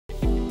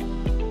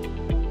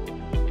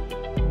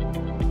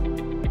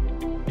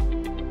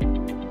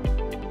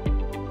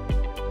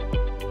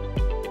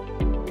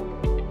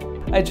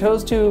I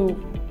chose to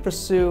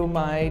pursue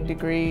my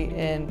degree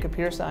in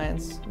computer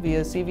science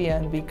via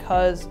CVN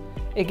because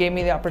it gave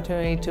me the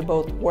opportunity to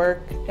both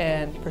work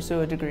and pursue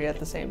a degree at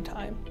the same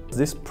time.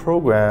 This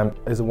program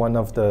is one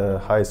of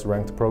the highest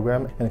ranked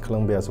programs, and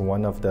Columbia is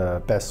one of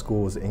the best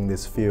schools in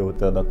this field.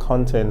 The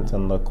content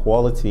and the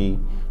quality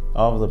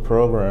of the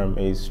program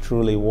is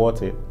truly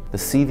worth it. The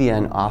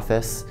CVN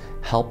office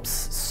helps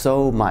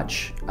so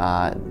much.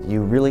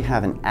 You really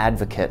have an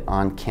advocate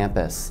on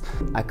campus.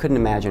 I couldn't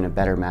imagine a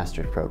better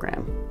master's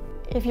program.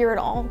 If you're at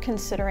all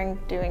considering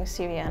doing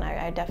CVN,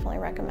 I definitely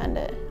recommend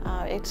it.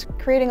 It's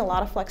creating a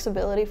lot of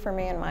flexibility for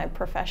me in my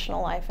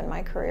professional life and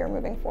my career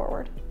moving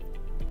forward.